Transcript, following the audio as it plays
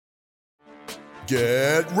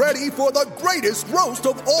Get ready for the greatest roast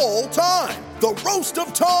of all time, the Roast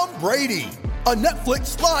of Tom Brady, a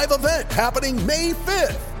Netflix live event happening May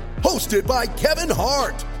 5th. Hosted by Kevin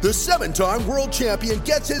Hart, the 7-time world champion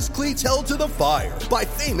gets his cleats held to the fire by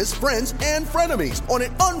famous friends and frenemies on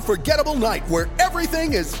an unforgettable night where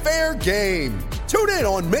everything is fair game. Tune in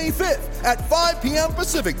on May 5th at 5 p.m.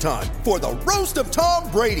 Pacific time for the Roast of Tom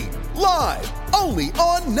Brady, live only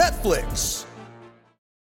on Netflix.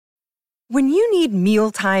 When you need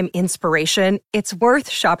mealtime inspiration, it's worth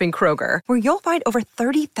shopping Kroger, where you'll find over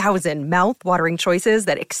 30,000 mouth-watering choices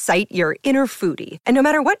that excite your inner foodie. And no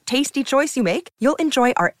matter what tasty choice you make, you'll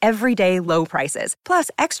enjoy our everyday low prices, plus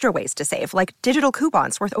extra ways to save, like digital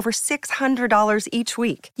coupons worth over $600 each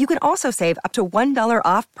week. You can also save up to $1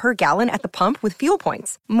 off per gallon at the pump with fuel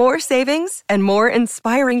points. More savings and more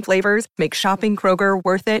inspiring flavors make shopping Kroger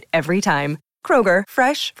worth it every time. Kroger,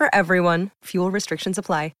 fresh for everyone. Fuel restrictions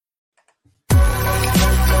apply.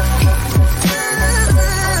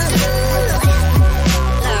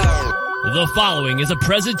 The following is a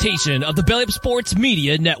presentation of the Belly Up Sports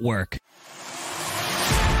Media Network.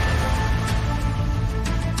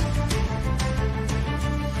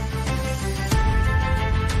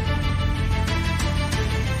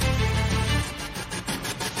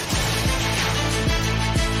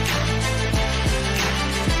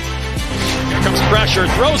 Here comes pressure,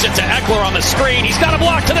 throws it to Eckler on the screen. He's got a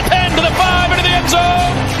block to the 10, to the 5, into the end zone.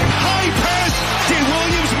 High pass. Did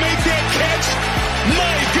Williams make that catch?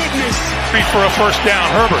 My goodness. For a first down,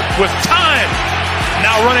 Herbert with time.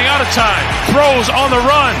 Now running out of time. Throws on the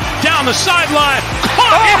run. Down the sideline.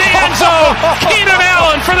 Caught in the end zone. Keenan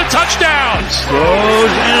Allen for the touchdown.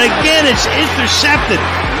 Throws, and again it's intercepted.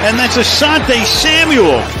 And that's Asante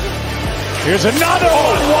Samuel. Here's another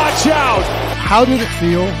one. Watch out. How did it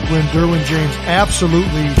feel when Derwin James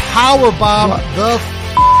absolutely powerbombed the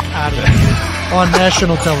out of it on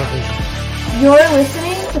national television? You're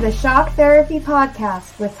listening to the Shock Therapy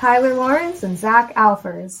Podcast with Tyler Lawrence and Zach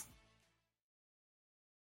Alfers.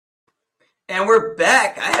 And we're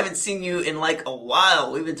back. I haven't seen you in like a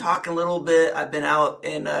while. We've been talking a little bit. I've been out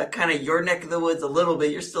in kind of your neck of the woods a little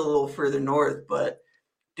bit. You're still a little further north, but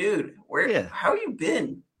dude, how you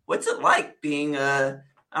been? What's it like being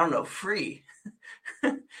free?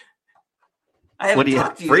 I haven't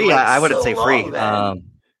talked to you free? in like I wouldn't so say free. long,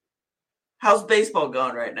 how's baseball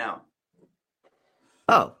going right now?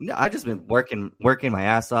 Oh, no, I've just been working my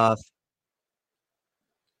ass off.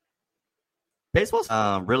 Baseball's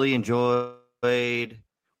really enjoyed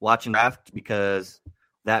watching draft because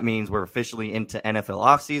that means we're officially into NFL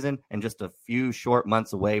offseason and just a few short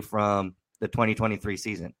months away from the 2023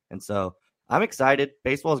 season. And so I'm excited.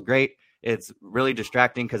 Baseball is great. It's really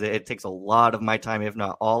distracting because it takes a lot of my time, if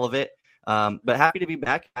not all of it. But happy to be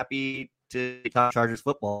back. Happy to talk Chargers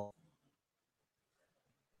football.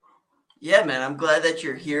 Yeah, man, I'm glad that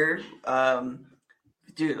you're here.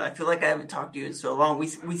 Dude, I feel like I haven't talked to you in so long.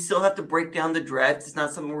 We still have to break down the draft. It's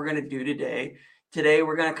not something we're going to do today. Today,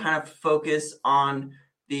 we're going to kind of focus on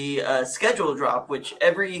the schedule drop, which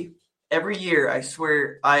every year, I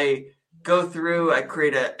swear, I go through, I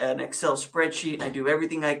create an Excel spreadsheet, and I do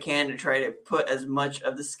everything I can to try to put as much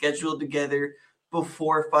of the schedule together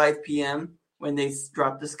before 5 p.m. when they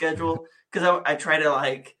drop the schedule. Because I try to,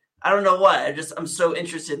 I don't know why. I'm so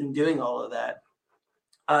interested in doing all of that.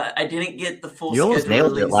 I didn't get the full. You almost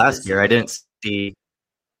nailed it last year. I didn't see.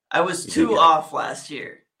 I was 2 off last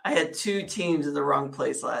year. I had 2 teams in the wrong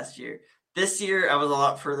place last year. This year, I was a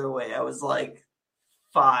lot further away. I was like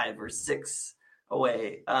 5 or 6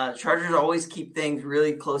 away. Chargers always keep things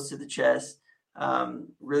really close to the chest.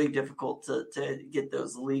 Really difficult to get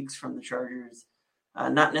those leaks from the Chargers.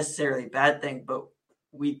 Not necessarily a bad thing, but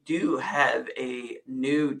we do have a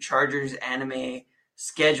new Chargers anime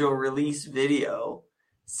schedule release video,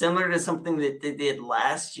 similar to something that they did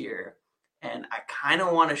last year. And I kind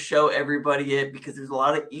of want to show everybody it because there's a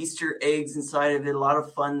lot of Easter eggs inside of it, a lot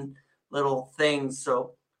of fun little things.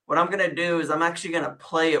 So what I'm going to do is I'm actually going to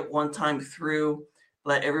play it one time through,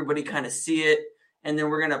 let everybody kind of see it. And then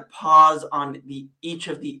we're going to pause on each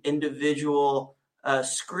of the individual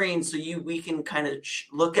screens so we can kind of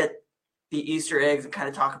look at the Easter eggs and kind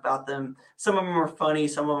of talk about them. Some of them are funny.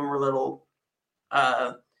 Some of them are a little,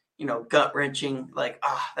 gut-wrenching, like,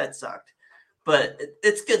 that sucked. But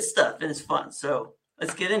it's good stuff, and it's fun. So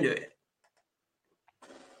let's get into it.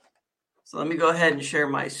 So let me go ahead and share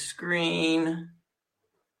my screen.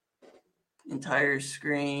 Entire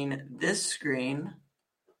screen. This screen.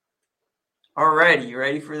 All righty, you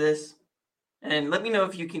ready for this? And let me know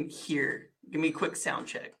if you can hear. Give me a quick sound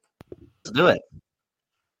check. Let's do it.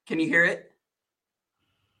 Can you hear it?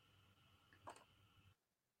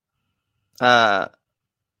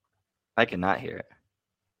 I cannot hear it.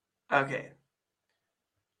 Okay.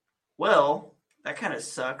 Well, that kind of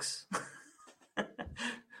sucks.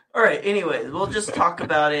 All right. Anyways, we'll just talk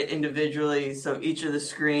about it individually. So each of the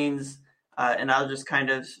screens, and I'll just kind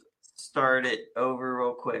of start it over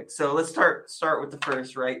real quick. So let's start with the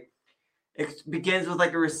first, right? It begins with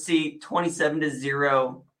like a receipt,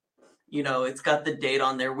 27-0. You know, it's got the date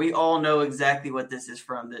on there. We all know exactly what this is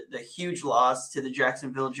from. The huge loss to the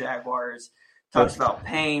Jacksonville Jaguars. Talks about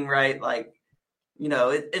pain, right? Like, you know,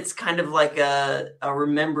 it's kind of like a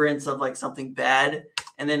remembrance of like something bad.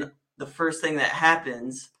 And then the first thing that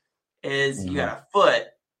happens is you got a foot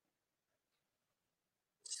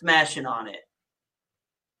smashing on it.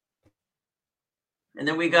 And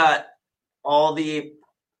then we got all the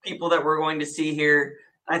people that we're going to see here.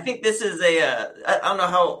 I think this is I don't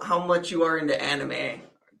know how much you are into anime.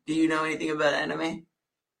 Do you know anything about anime?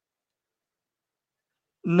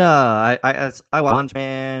 No, I watch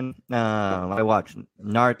Man. I watched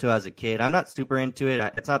Naruto as a kid. I'm not super into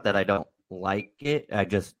it. It's not that I don't like it. I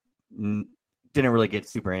just didn't really get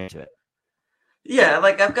super into it. Yeah,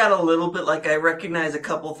 like I've got a little bit, like I recognize a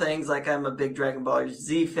couple things, like I'm a big Dragon Ball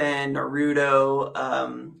Z fan, Naruto.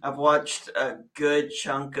 I've watched a good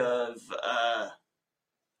chunk of,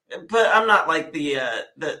 but I'm not like the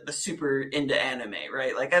super into anime,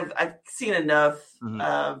 right? Like I've seen enough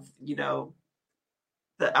of, you know,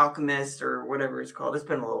 The Alchemist or whatever it's called. It's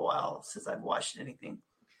been a little while since I've watched anything.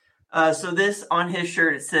 So this on his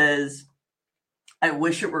shirt, it says, "I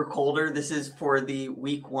wish it were colder." This is for the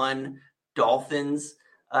Week 1 Dolphins.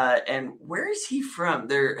 And where is he from?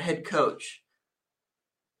 Their head coach.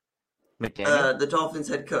 McDaniel? The Dolphins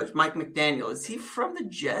head coach, Mike McDaniel. Is he from the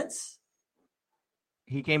Jets?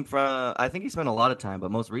 He came from, I think he spent a lot of time,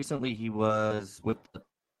 but most recently he was with the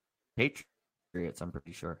Patriots, I'm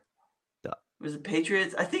pretty sure. Was it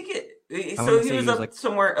Patriots? I think it. I So he he was was up like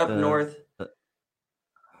somewhere up the- north.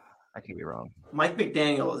 I could be wrong. Mike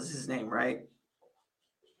McDaniel is his name, right?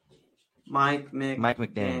 Mike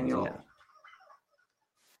McDaniel. Yeah.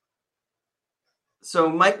 So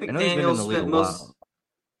Mike I know he's been in McDaniel the league spent a most. while.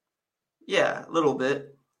 Yeah, a little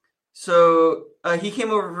bit. So he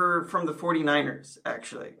came over from the 49ers,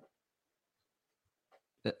 actually.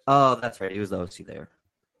 Oh, that's right. He was the OC there.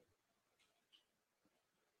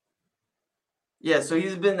 Yeah, so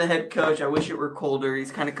he's been the head coach. I wish it were colder.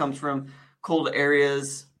 He's kind of comes from cold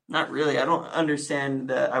areas. Not really. I don't understand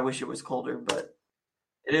that. I wish it was colder, but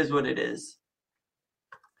it is what it is.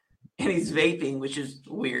 And he's vaping, which is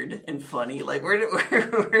weird and funny. Like, where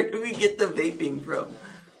do we get the vaping from?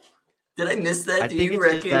 Did I miss that? Do you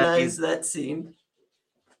recognize that scene?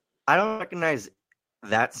 I don't recognize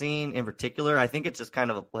that scene in particular. I think it's just kind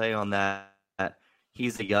of a play on that.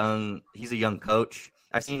 He's a young coach.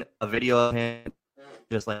 I've seen a video of him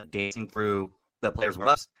just like dancing through the players'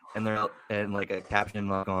 warm-ups, and they're and like a caption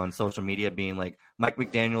like on social media being like, Mike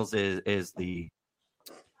McDaniels is the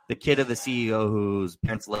kid of the CEO whose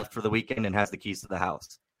parents left for the weekend and has the keys to the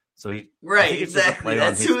house. So exactly.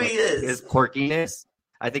 That's who he is. His quirkiness.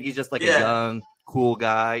 I think he's just like a young, cool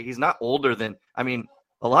guy. He's not older than. I mean,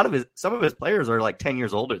 some of his players are like 10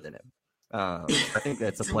 years older than him. I think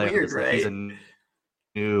that's a play. Weird, right? He's a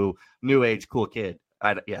new age cool kid.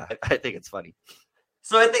 I think it's funny.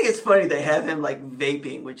 So I think it's funny they have him like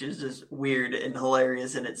vaping, which is just weird and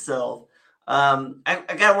hilarious in itself.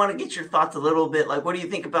 I want to get your thoughts a little bit. Like, what do you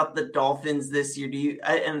think about the Dolphins this year?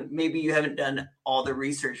 And maybe you haven't done all the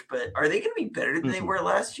research, but are they going to be better than they were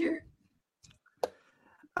last year?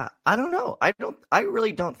 I don't know. I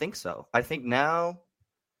really don't think so. I think now.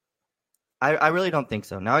 I really don't think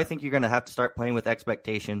so. Now I think you're going to have to start playing with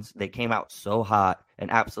expectations. They came out so hot and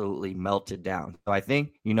absolutely melted down. So I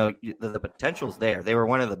think, the potential's there. They were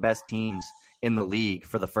one of the best teams in the league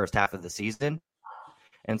for the first half of the season.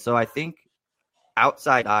 And so I think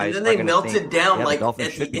outside eyes. And then they melted down like at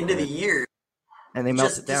the end of the year. And they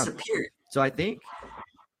melted down. Disappeared. So I think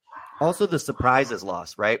also the surprise is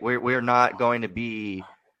lost, right? We're not going to be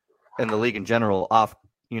in the league in general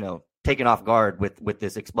taken off guard with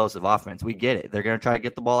this explosive offense. We get it. They're going to try to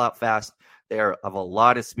get the ball out fast. They have a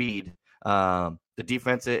lot of speed. The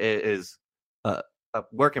defense is a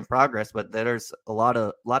work in progress, but there's a lot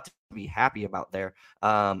to be happy about there.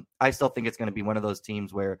 I still think it's going to be one of those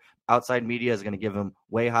teams where outside media is going to give them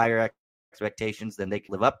way higher expectations than they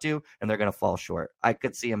can live up to, and they're going to fall short. I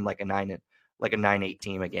could see them like a 9-8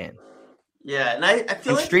 team again. Yeah, and I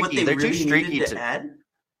feel like streaky. What they they're really too streaky needed to add.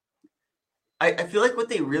 I feel like what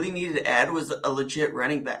they really needed to add was a legit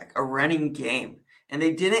running back, a running game. And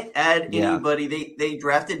they didn't add anybody. They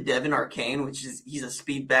drafted Devin Arcane, he's a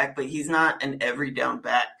speed back, but he's not an every down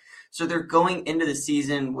back. So they're going into the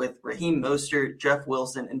season with Raheem Mostert, Jeff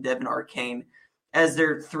Wilson, and Devin Arcane as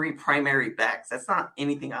their 3 primary backs. That's not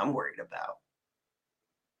anything I'm worried about.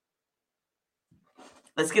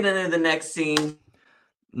 Let's get into the next scene.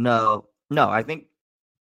 No, I think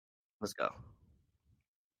let's go.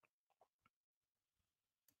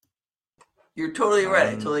 You're totally right.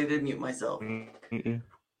 I totally did mute myself.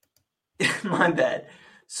 My bad.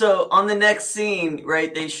 So on the next scene,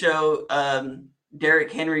 right, they show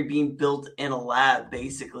Derrick Henry being built in a lab,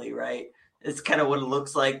 basically, right? It's kind of what it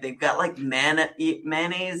looks like. They've got like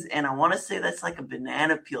mayonnaise, and I want to say that's like a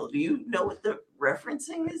banana peel. Do you know what the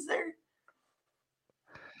referencing is there?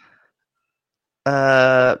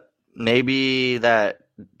 Maybe that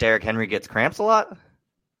Derrick Henry gets cramps a lot.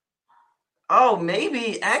 Oh,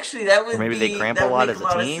 maybe. Actually, that would maybe they cramp a lot as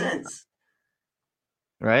a team,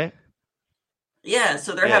 right? Yeah,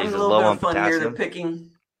 so they're having a little bit of fun here.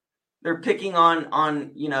 They're picking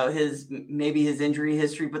on his injury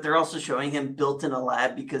history, but they're also showing him built in a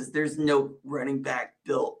lab because there's no running back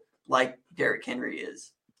built like Derrick Henry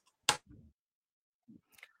is.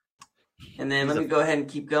 And then let me go ahead and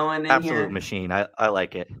keep going in absolute here. Machine. I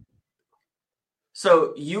like it.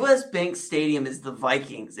 So US Bank Stadium is the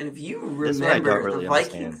Vikings, and if you remember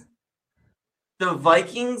the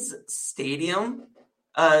Vikings stadium,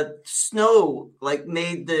 snow like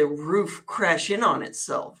made the roof crash in on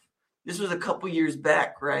itself. This was a couple years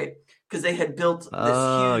back, right? Because they had built this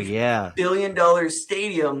huge $1 billion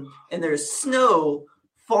stadium, and there's snow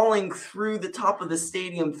falling through the top of the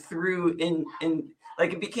stadium through in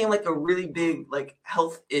like it became like a really big like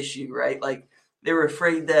health issue, right? Like they were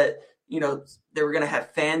afraid that they were going to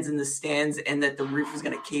have fans in the stands and that the roof was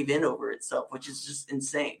going to cave in over itself, which is just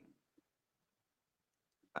insane.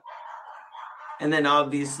 And then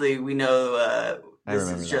obviously we know this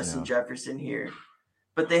is Justin Jefferson here.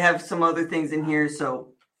 But they have some other things in here. So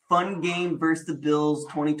fun game versus the Bills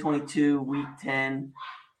 2022 Week 10.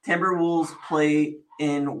 Timberwolves play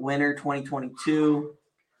in winter 2022.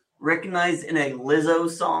 Recognized in a Lizzo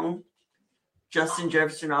song. Justin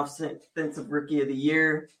Jefferson Offensive Rookie of the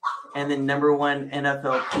Year, and then #1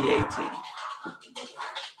 NFLPA team.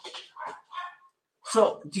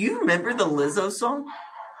 So, do you remember the Lizzo song?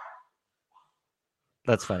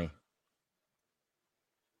 That's funny.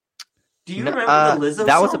 Do you remember the Lizzo song?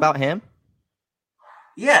 That was about him?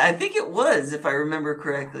 Yeah, I think it was, if I remember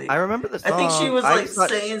correctly. I remember the song. I think she was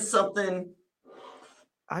saying something.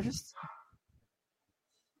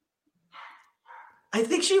 I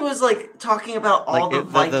think she was like talking about all the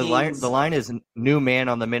Vikings. The line is new man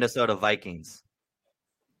on the Minnesota Vikings.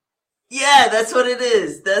 Yeah, that's what it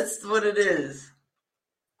is.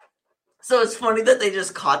 So it's funny that they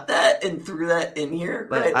just caught that and threw that in here.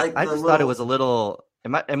 But right? I just thought it was a little.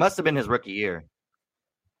 It must have been his rookie year.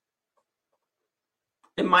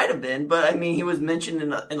 It might have been, but I mean, he was mentioned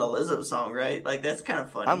in a Lizzo song, right? Like that's kind of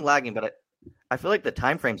funny. I'm lagging, but I feel like the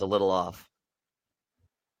time frame's a little off.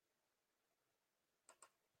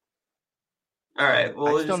 All right.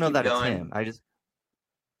 Well, I just don't know that it's him.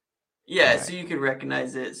 So you could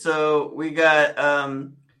recognize it. So we got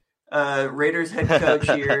Raiders head coach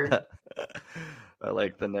here. I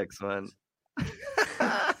like the next one.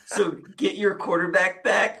 So get your quarterback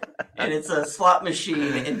back, and it's a slot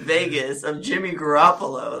machine in Vegas of Jimmy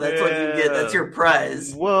Garoppolo. That's what you get. That's your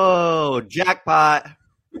prize. Whoa, jackpot.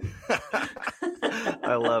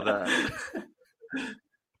 I love that.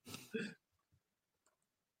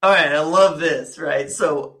 All right, I love this, right?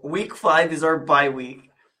 So week 5 is our bye week.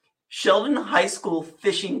 Sheldon High School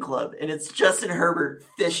Fishing Club, and it's Justin Herbert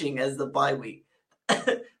fishing as the bye week.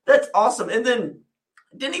 That's awesome. And then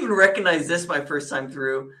didn't even recognize this my first time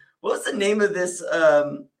through. What was the name of this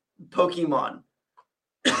Pokemon?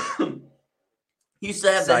 He used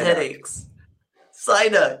to have the headaches.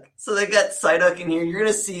 Psyduck. So they got Psyduck in here. You're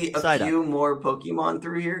going to see a few more Pokemon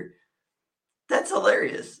through here. That's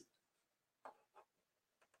hilarious.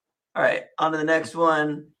 All right, on to the next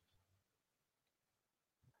one.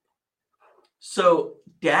 So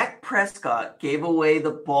Dak Prescott gave away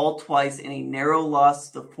the ball twice in a narrow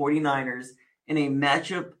loss to the 49ers in a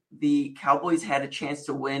matchup the Cowboys had a chance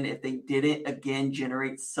to win if they didn't again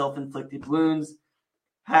generate self-inflicted wounds.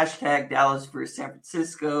 Hashtag Dallas versus San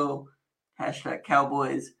Francisco. Hashtag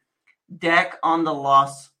Cowboys. Dak on the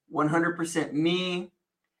loss, 100% me.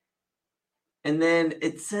 And then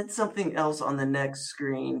it said something else on the next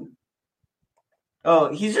screen.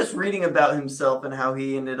 Oh, he's just reading about himself and how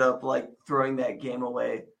he ended up like throwing that game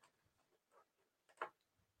away.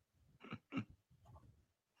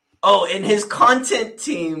 Oh, and his content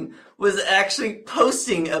team was actually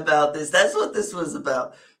posting about this. That's what this was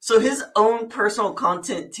about. So his own personal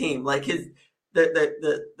content team, like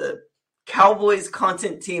the Cowboys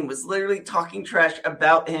content team was literally talking trash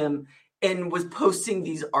about him and was posting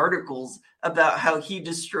these articles about how he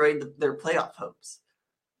destroyed their playoff hopes.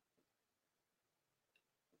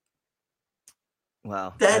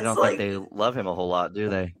 Wow. That's I don't think they love him a whole lot, do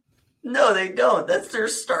they? No, they don't. That's their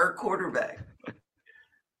star quarterback. It's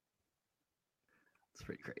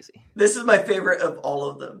pretty crazy. This is my favorite of all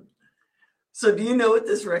of them. So do you know what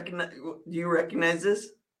this do you recognize this?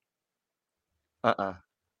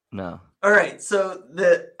 No. All right. So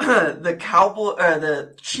the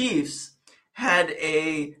Chiefs had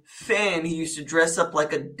a fan who used to dress up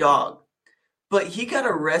like a dog, but he got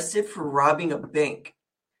arrested for robbing a bank.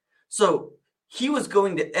 So he was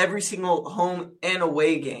going to every single home and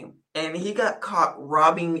away game, and he got caught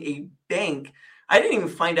robbing a bank. I didn't even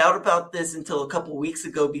find out about this until a couple weeks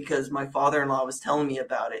ago because my father-in-law was telling me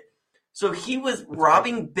about it. So he was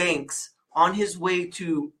robbing banks on his way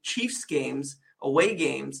to Chiefs games, away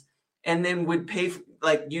games, and then would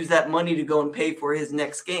use that money to go and pay for his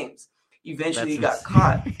next games. Eventually, he got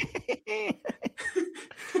caught.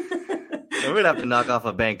 We're gonna have to knock off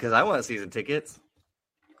a bank because I want season tickets.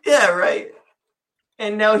 Yeah, right.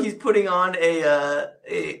 And now he's putting on a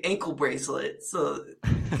ankle bracelet, so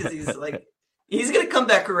because he's gonna come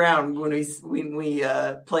back around when we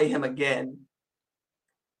play him again.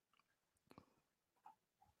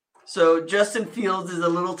 So Justin Fields is a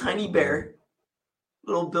little tiny bear,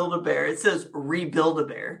 little Build-A-Bear. It says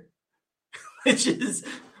Rebuild-A-Bear, which is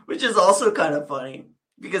also kind of funny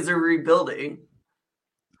because they're rebuilding.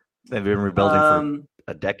 They've been rebuilding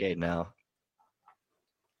for a decade now.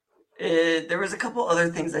 There was a couple other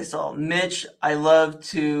things I saw. Mitch, I love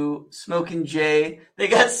to Smokin' Jay. They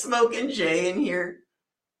got Smokin' Jay in here.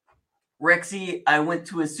 Rexy, I went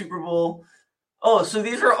to a Super Bowl. Oh, so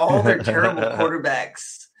these are all their terrible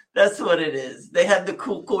quarterbacks. That's what it is. They had the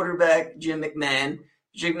cool quarterback, Jim McMahon.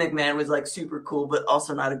 Jim McMahon was super cool, but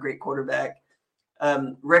also not a great quarterback.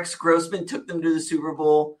 Rex Grossman took them to the Super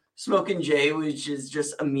Bowl. Smokin' Jay, which is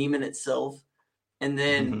just a meme in itself. And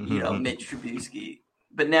then, Mitch Trubisky.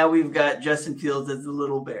 But now we've got Justin Fields as the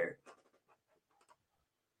little bear.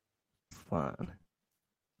 Fun.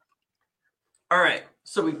 All right.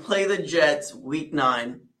 So we play the Jets week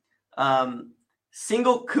 9.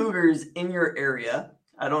 Single Cougars in your area.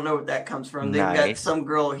 I don't know what that comes from. They've got some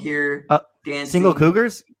girl here dancing. Single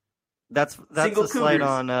Cougars? That's Single a slight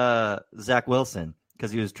Cougars. on Zach Wilson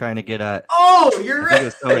because he was trying to get at. Oh, you're right. It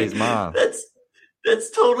was somebody's mom.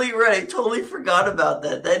 That's totally right. Totally forgot about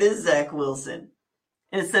that. That is Zach Wilson.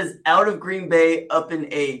 And it says out of Green Bay, up in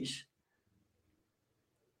age.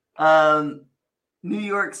 New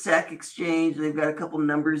York Sack Exchange. They've got a couple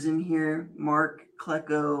numbers in here. Mark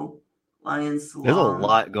Klecko, Lions Salon. There's a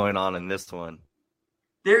lot going on in this one.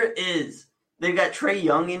 There is. They've got Trey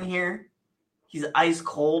Young in here. He's ice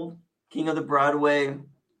cold. King of the Broadway.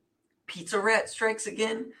 Pizza Rat strikes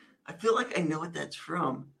again. I feel like I know what that's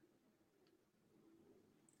from.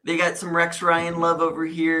 They got some Rex Ryan love over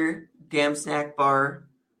here. Damn Snack Bar.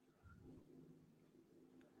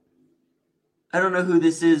 I don't know who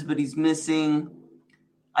this is, but he's missing.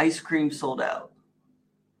 Ice cream sold out.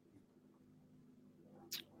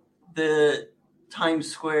 The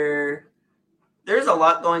Times Square. There's a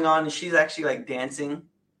lot going on, and she's actually dancing.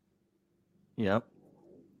 Yep.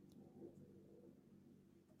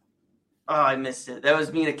 Oh, I missed it. That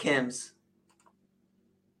was Mina Kim's.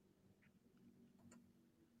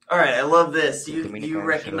 All right, I love this. Do you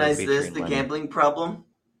recognize this? The gambling problem.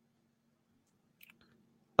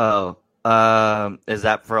 Oh, is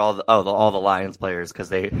that for all the Lions players because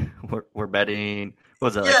they were betting?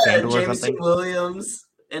 What was it FanDuel or Jameson something? Williams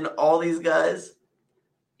and all these guys.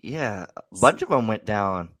 Yeah, a bunch of them went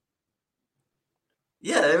down.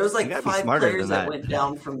 Yeah, there was 5 players that went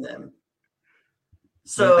down from them.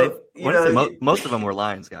 So most of them were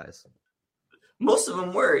Lions guys. Most of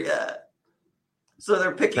them were, yeah. So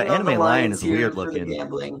they're picking the on the anime Lions is here weird for looking. the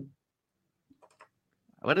gambling.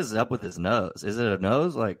 What is up with his nose? Is it a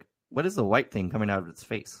nose? What is the white thing coming out of its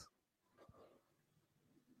face?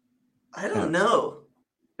 I don't know.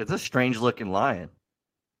 It's a strange looking lion.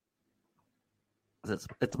 It's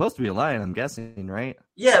supposed to be a lion, I'm guessing, right?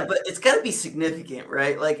 Yeah, but it's got to be significant,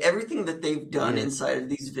 right? Everything that they've done inside of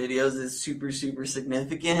these videos is super, super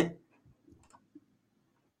significant.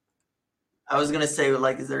 I was going to say,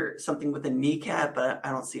 is there something with a kneecap? But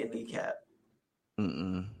I don't see a kneecap.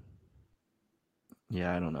 Mm-mm.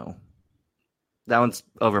 Yeah, I don't know. That one's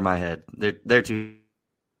over my head. They're too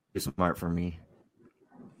smart for me.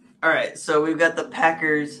 All right, so we've got the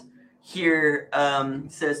Packers here.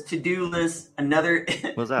 Says to-do list, another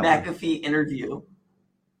McAfee interview.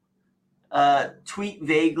 Tweet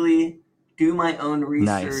vaguely, do my own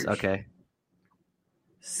Nice. research. Okay.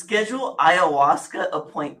 Schedule ayahuasca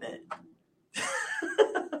appointment.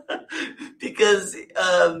 Because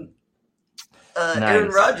Aaron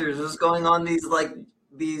Nice. Rodgers was going on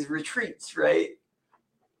these retreats, right?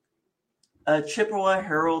 Chippewa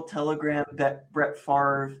Herald Telegram, Brett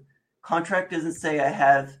Favre. Contract doesn't say I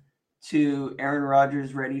have to Aaron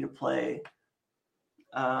Rodgers ready to play.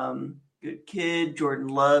 Good kid. Jordan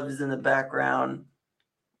Love is in the background.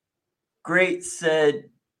 Great,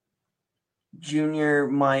 said Junior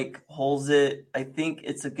Mike holds it. I think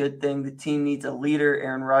it's a good thing. The team needs a leader.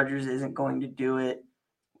 Aaron Rodgers isn't going to do it.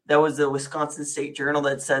 That was the Wisconsin State Journal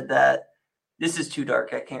that said that. This is too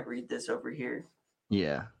dark. I can't read this over here.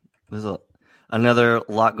 Yeah. There's another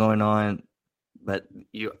lot going on, but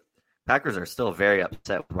Packers are still very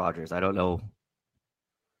upset with Rodgers. I don't know.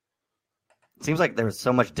 It seems like there's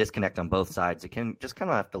so much disconnect on both sides. You can just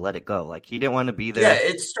kind of have to let it go. Like, he didn't want to be there. Yeah,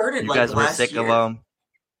 it started you like guys were last sick year. of him.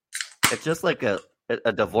 It's just like a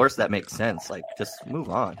divorce that makes sense. Like, just move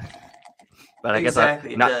on. But I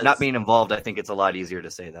Exactly, guess not being involved, I think it's a lot easier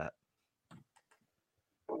to say that.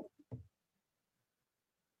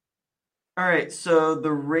 All right, so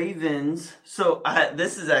the Ravens. So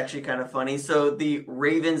this is actually kind of funny. So the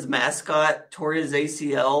Ravens mascot tore his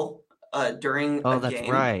ACL during a That's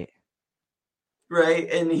game. right.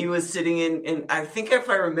 Right, and he was sitting in. I think if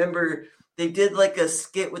I remember, they did like a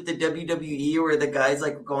skit with the WWE where the guy's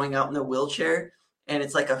like going out in the wheelchair, and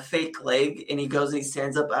it's like a fake leg, and he goes and he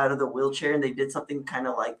stands up out of the wheelchair, and they did something kind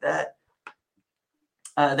of like that.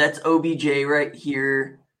 That's OBJ right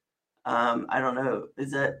here. I don't know.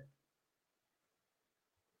 Is that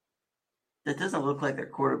doesn't look like their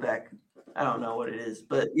quarterback. I don't know what it is,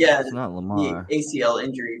 but yeah, It's not Lamar. the ACL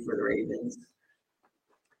injury for the Ravens.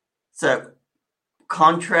 So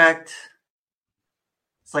contract,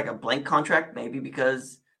 it's like a blank contract, maybe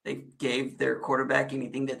because they gave their quarterback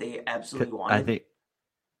anything that they absolutely wanted. I think.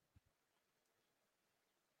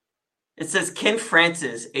 It says Ken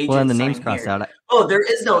Francis, agent. Well, and the name's signed crossed here. out. Oh, there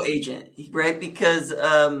is no agent, right? Because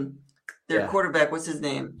their quarterback, what's his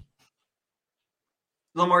name?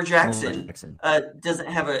 Lamar Jackson, doesn't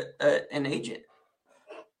have an agent.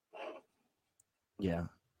 Yeah.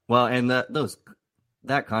 Well, and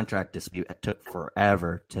that contract dispute took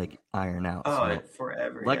forever to iron out. Oh, so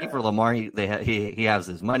forever. Lucky for Lamar, he has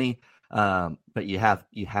his money, but you have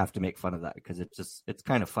to make fun of that because it's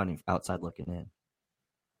kind of funny outside looking in.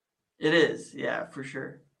 It is, yeah, for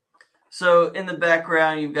sure. So in the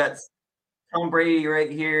background, you've got Tom Brady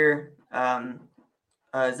right here.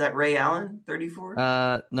 Is that Ray Allen, 34?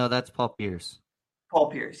 No, that's Paul Pierce. Paul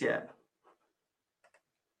Pierce, yeah.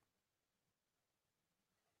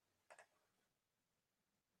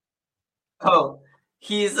 Oh,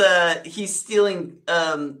 he's stealing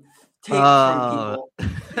tape from people.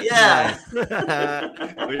 Yeah.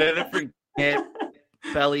 We didn't forget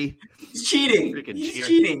Belly. He's cheating. He's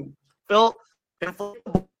cheating. Phil, inflate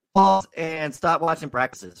the balls and stop watching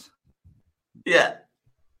practices. Yeah.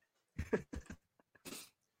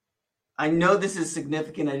 I know this is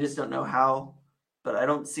significant. I just don't know how, but I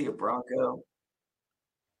don't see a Bronco.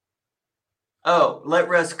 Oh, let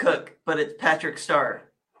Russ cook, but it's Patrick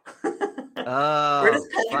Starr. Oh, where does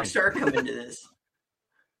Patrick Starr come into this?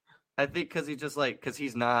 I think because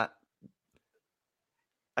he's not.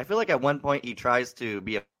 I feel like at one point he tries to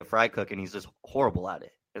be a fry cook and he's just horrible at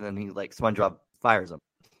it, and then he like SpongeBob fires him,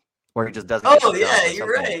 or he just doesn't. Oh yeah, you're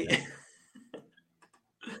right.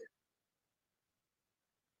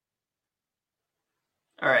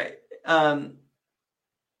 All right,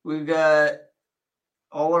 we've got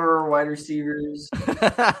all our wide receivers.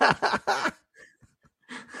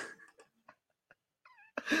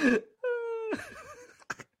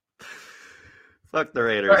 Fuck the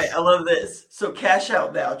Raiders. All right, I love this. So cash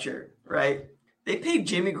out voucher, right? They paid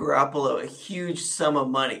Jimmy Garoppolo a huge sum of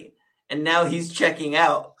money, and now he's checking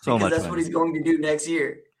out because that's what he's going to do next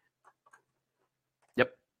year.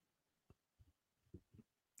 Yep.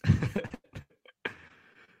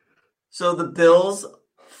 So the Bills,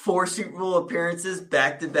 4 Super Bowl appearances,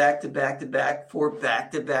 back to back to back to back, 4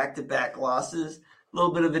 back to back to back losses. A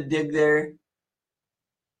little bit of a dig there.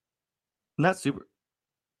 Not super.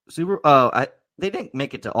 They didn't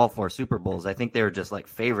make it to all 4 Super Bowls. I think they were just like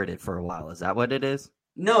favorited for a while. Is that what it is?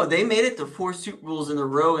 No, they made it to 4 Super Bowls in a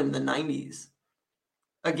row in the 90s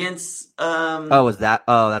against that's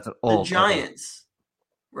the Giants,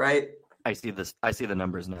 right? I see this. I see the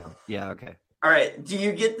numbers now. Yeah, okay. All right. Do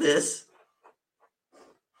you get this?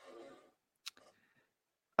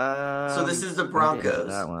 So this is the Broncos.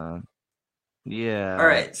 That one. Yeah. All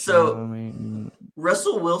right. So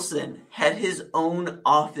Russell Wilson had his own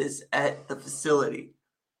office at the facility.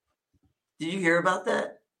 Did you hear about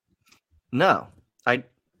that? No. All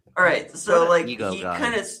right, so like he guy.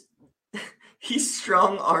 kind of he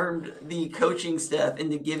strong-armed the coaching staff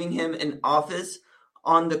into giving him an office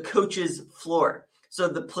on the coach's floor. So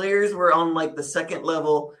the players were on like the second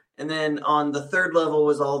level, and then on the third level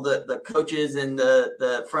was all the coaches and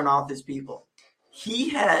the front office people. He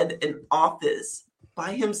had an office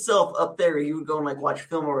by himself up there. He would go and like watch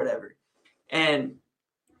film or whatever. And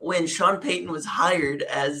when Sean Payton was hired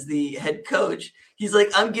as the head coach, he's like,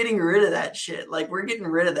 I'm getting rid of that shit. Like, we're getting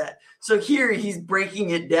rid of that. So here he's breaking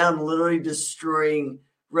it down, literally destroying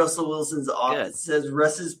Russell Wilson's office. It says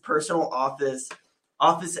Russ's personal office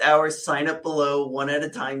hours, sign up below, one at a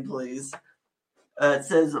time, please. It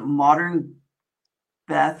says modern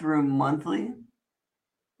bathroom monthly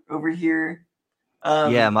over here.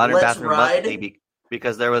 Modern bathroom monthly,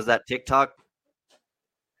 because there was that TikTok.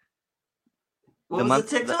 What was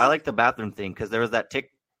the TikTok? I like the bathroom thing because there was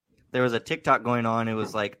a TikTok going on. It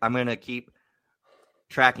was like, I'm gonna keep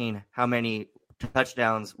tracking how many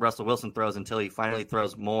touchdowns Russell Wilson throws until he finally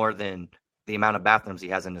throws more than the amount of bathrooms he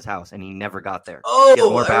has in his house, and he never got there. Oh, he has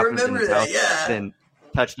more I remember that. Yeah, than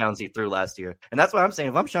touchdowns he threw last year, and that's what I'm saying.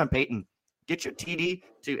 If I'm Sean Payton, get your TD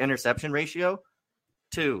to interception ratio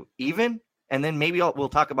to even, and then maybe we'll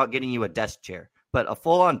talk about getting you a desk chair. But a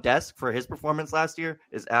full-on desk for his performance last year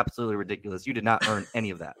is absolutely ridiculous. You did not earn any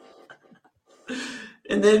of that.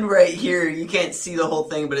 And then right here, you can't see the whole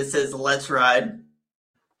thing, but it says "Let's Ride,"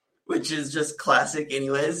 which is just classic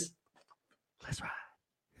anyways. Let's ride.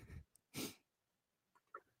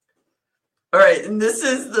 All right, and this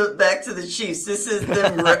is the back to the Chiefs. This is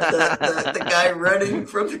them, the guy running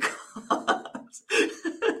from the cops.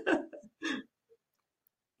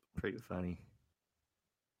 Pretty funny.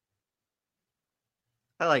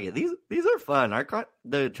 I like it. These are fun.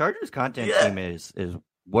 The Chargers content team is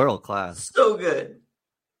world class. So good.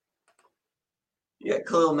 You got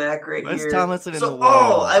Khalil Mack right here. Where's Tomlinson in the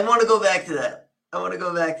wall? I want to go back to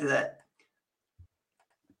that.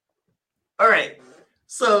 All right.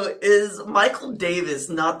 So is Michael Davis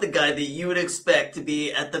not the guy that you would expect to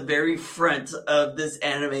be at the very front of this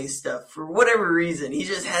anime stuff? For whatever reason, he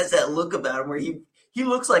just has that look about him where he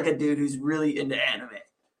looks like a dude who's really into anime.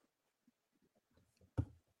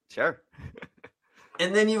 Sure.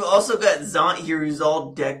 And then you've also got Zont here who's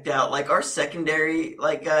all decked out. Like our secondary,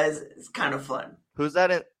 guys, it's kind of fun. Who's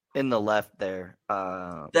that in the left there?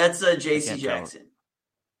 That's J.C. Jackson.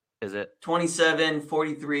 Is it? 27,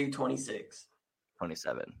 43, 26.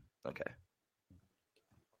 27. Okay.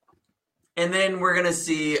 And then we're going to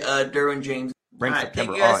see Derwin James. Bring all right,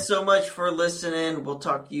 thank you guys so much for listening. We'll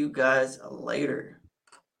talk to you guys later.